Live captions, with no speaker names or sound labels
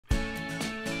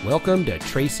Welcome to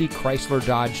Tracy Chrysler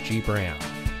Dodge Jeep Ram.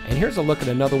 And here's a look at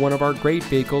another one of our great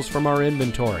vehicles from our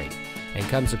inventory. And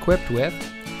comes equipped with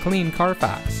clean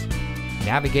Carfax,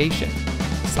 navigation,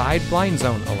 side blind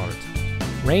zone alert,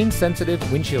 rain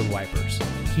sensitive windshield wipers,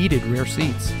 heated rear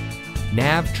seats,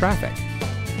 nav traffic,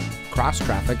 cross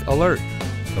traffic alert,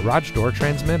 garage door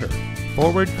transmitter,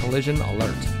 forward collision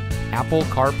alert, Apple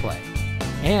CarPlay,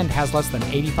 and has less than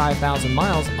 85,000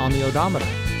 miles on the odometer.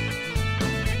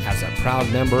 As a proud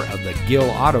member of the Gill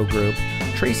Auto Group,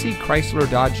 Tracy Chrysler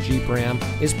Dodge Jeep Ram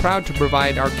is proud to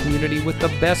provide our community with the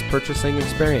best purchasing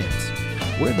experience.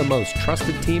 We're the most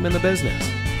trusted team in the business,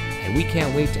 and we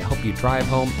can't wait to help you drive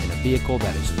home in a vehicle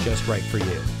that is just right for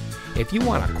you. If you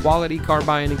want a quality car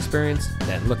buying experience,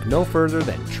 then look no further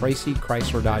than Tracy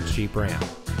Chrysler Dodge Jeep Ram.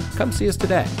 Come see us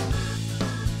today.